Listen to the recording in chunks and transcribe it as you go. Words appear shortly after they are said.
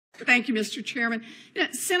Thank you, Mr. Chairman.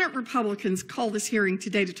 Senate Republicans called this hearing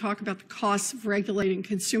today to talk about the costs of regulating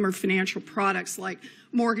consumer financial products like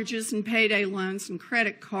mortgages and payday loans and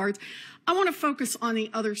credit cards. I want to focus on the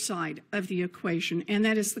other side of the equation, and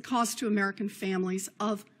that is the cost to American families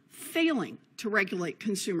of failing to regulate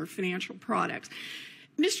consumer financial products.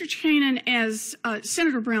 Mr. Chanin, as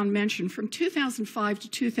Senator Brown mentioned, from 2005 to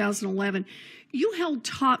 2011, you held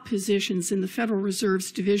top positions in the Federal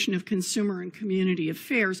Reserve's Division of Consumer and Community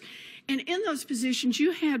Affairs. And in those positions,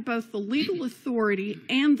 you had both the legal authority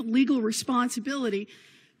and the legal responsibility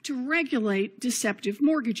to regulate deceptive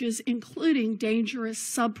mortgages, including dangerous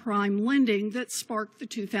subprime lending that sparked the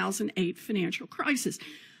 2008 financial crisis.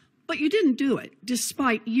 But you didn't do it,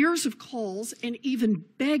 despite years of calls and even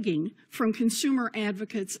begging from consumer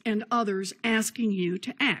advocates and others asking you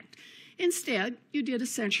to act. Instead, you did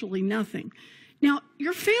essentially nothing. Now,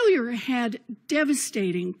 your failure had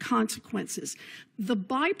devastating consequences. The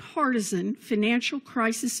Bipartisan Financial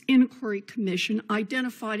Crisis Inquiry Commission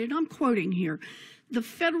identified, and I'm quoting here, the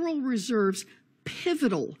Federal Reserve's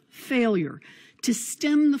pivotal failure to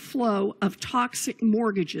stem the flow of toxic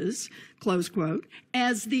mortgages, close quote,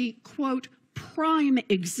 as the, quote, prime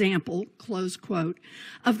example, close quote,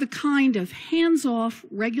 of the kind of hands-off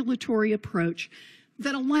regulatory approach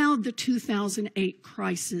that allowed the 2008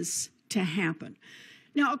 crisis to happen.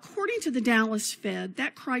 Now, according to the Dallas Fed,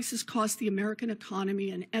 that crisis cost the American economy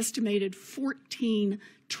an estimated $14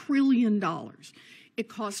 trillion. It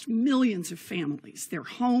cost millions of families, their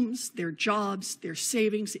homes, their jobs, their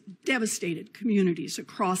savings. It devastated communities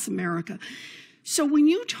across America. So when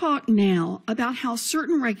you talk now about how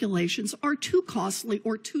certain regulations are too costly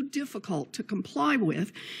or too difficult to comply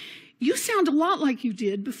with, you sound a lot like you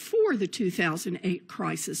did before the 2008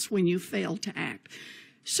 crisis when you failed to act.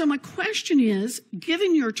 So my question is,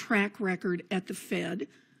 given your track record at the Fed,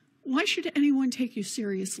 why should anyone take you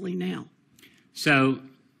seriously now? So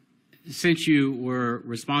since you were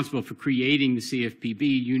responsible for creating the CFPB,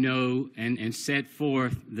 you know and set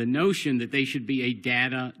forth the notion that they should be a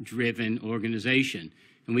data-driven organization.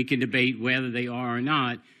 And we can debate whether they are or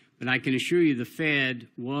not, but I can assure you the Fed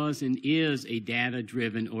was and is a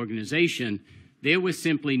data-driven organization. There was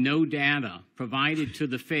simply no data provided to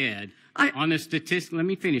the Fed on a let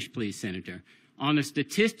me finish, please, Senator. On a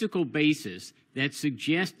statistical basis that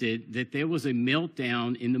suggested that there was a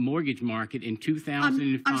meltdown in the mortgage market in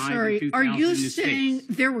 2005 I'm sorry, and 2006. Are you saying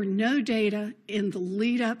there were no data in the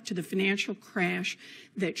lead up to the financial crash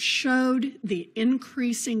that showed the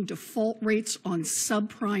increasing default rates on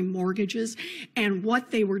subprime mortgages and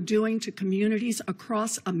what they were doing to communities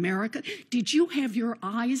across America? Did you have your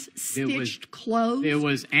eyes stitched closed? There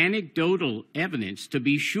was anecdotal evidence, to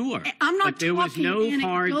be sure. I'm not but there was no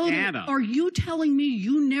hard data. Are you telling me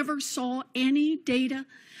you never saw any data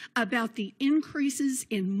about the increases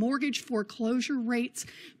in mortgage foreclosure rates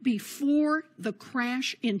before the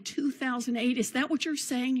crash in 2008? Is that what you're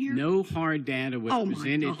saying here? No hard data was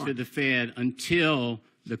presented to the Fed until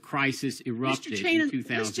the crisis erupted Mr. Chanin, in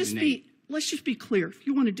 2008. let's just be clear. If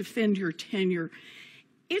you want to defend your tenure,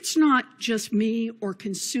 it's not just me or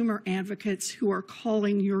consumer advocates who are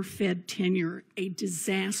calling your Fed tenure a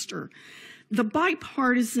disaster. The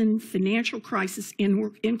Bipartisan Financial Crisis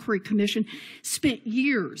Inquiry Commission spent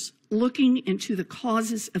years looking into the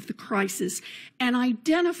causes of the crisis and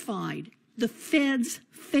identified the Fed's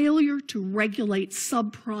failure to regulate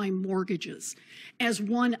subprime mortgages as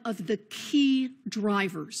one of the key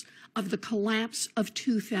drivers of the collapse of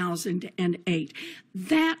 2008.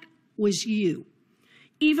 That was you.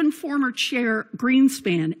 Even former Chair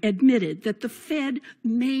Greenspan admitted that the Fed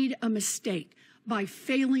made a mistake by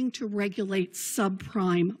failing to regulate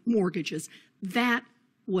subprime mortgages. That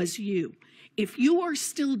was you. If you are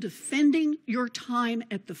still defending your time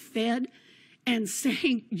at the Fed and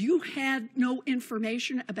saying you had no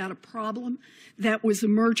information about a problem that was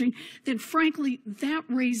emerging, then frankly, that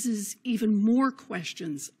raises even more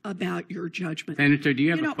questions about your judgment. Senator, do you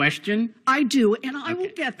have a question? I do, and I will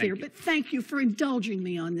get there, you. but thank you for indulging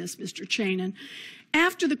me on this, Mr. Chanin.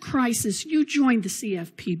 After the crisis, you joined the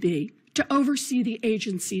CFPB to oversee the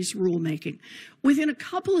agency's rulemaking. Within a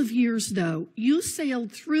couple of years, though, you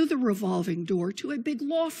sailed through the revolving door to a big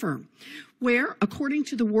law firm where, according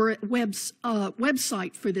to the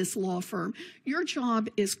website for this law firm, your job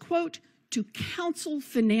is, quote, to counsel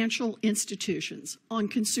financial institutions on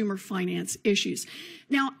consumer finance issues.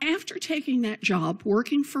 Now, after taking that job,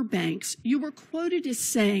 working for banks, you were quoted as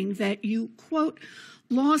saying that you, quote,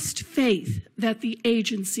 lost faith that the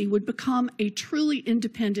agency would become a truly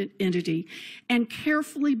independent entity and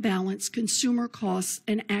carefully balance consumer costs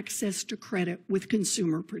and access to credit with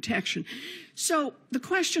consumer protection. So the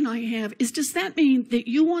question I have is, does that mean that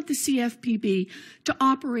you want the CFPB to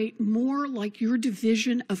operate more like your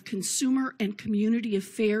Division of Consumer and Community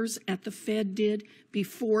Affairs at the Fed did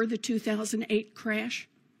before the 2008 crash?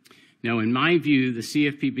 No, in my view, the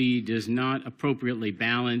CFPB does not appropriately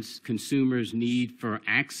balance consumers' need for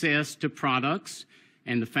access to products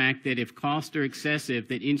and the fact that if costs are excessive,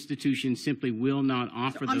 that institutions simply will not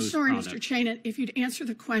offer those products. I'm sorry, Mr. Chanin, if you'd answer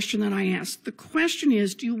the question that I asked. The question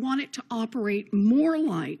is, do you want it to operate more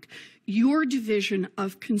like your Division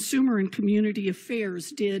of Consumer and Community Affairs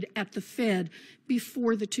did at the Fed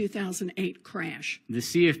before the 2008 crash? The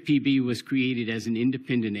CFPB was created as an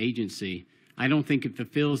independent agency. I don't think it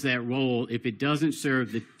fulfills that role if it doesn't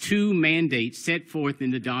serve the two mandates set forth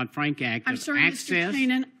in the Dodd-Frank Act I'm of sorry, access. Mr.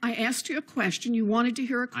 Chanin, I asked you a question. You wanted to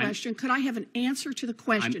hear a question. Could I have an answer to the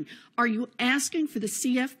question? Are you asking for the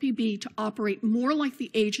CFPB to operate more like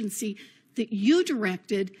the agency that you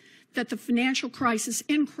directed, that the Financial Crisis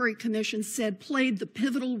Inquiry Commission said played the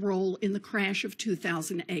pivotal role in the crash of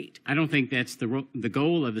 2008? I don't think that's the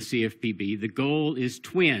goal of the CFPB. The goal is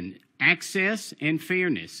twin: access and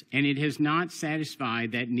fairness, and it has not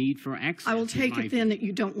satisfied that need for access. I will take it then that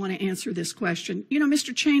you don't want to answer this question. You know,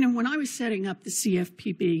 Mr. Chanin, when I was setting up the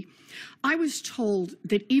CFPB, I was told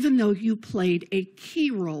that even though you played a key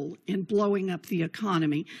role in blowing up the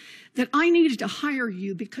economy, that I needed to hire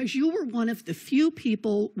you because you were one of the few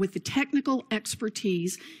people with the technical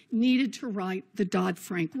expertise needed to write the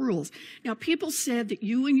Dodd-Frank rules. Now, people said that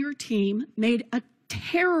you and your team made a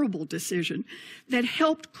terrible decision that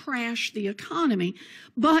helped crash the economy,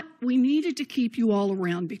 but we needed to keep you all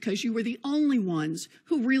around because you were the only ones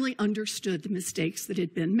who really understood the mistakes that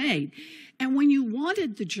had been made. And when you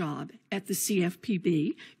wanted the job at the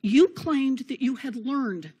CFPB, you claimed that you had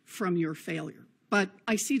learned from your failure. But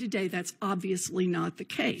I see today that's obviously not the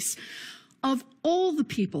case. Of all the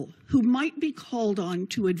people who might be called on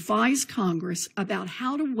to advise Congress about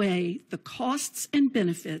how to weigh the costs and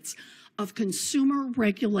benefits of consumer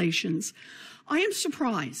regulations, I am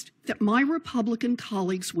surprised that my Republican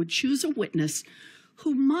colleagues would choose a witness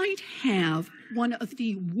who might have one of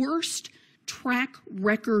the worst track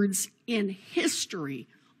records in history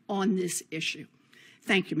on this issue.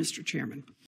 Thank you, Mr. Chairman.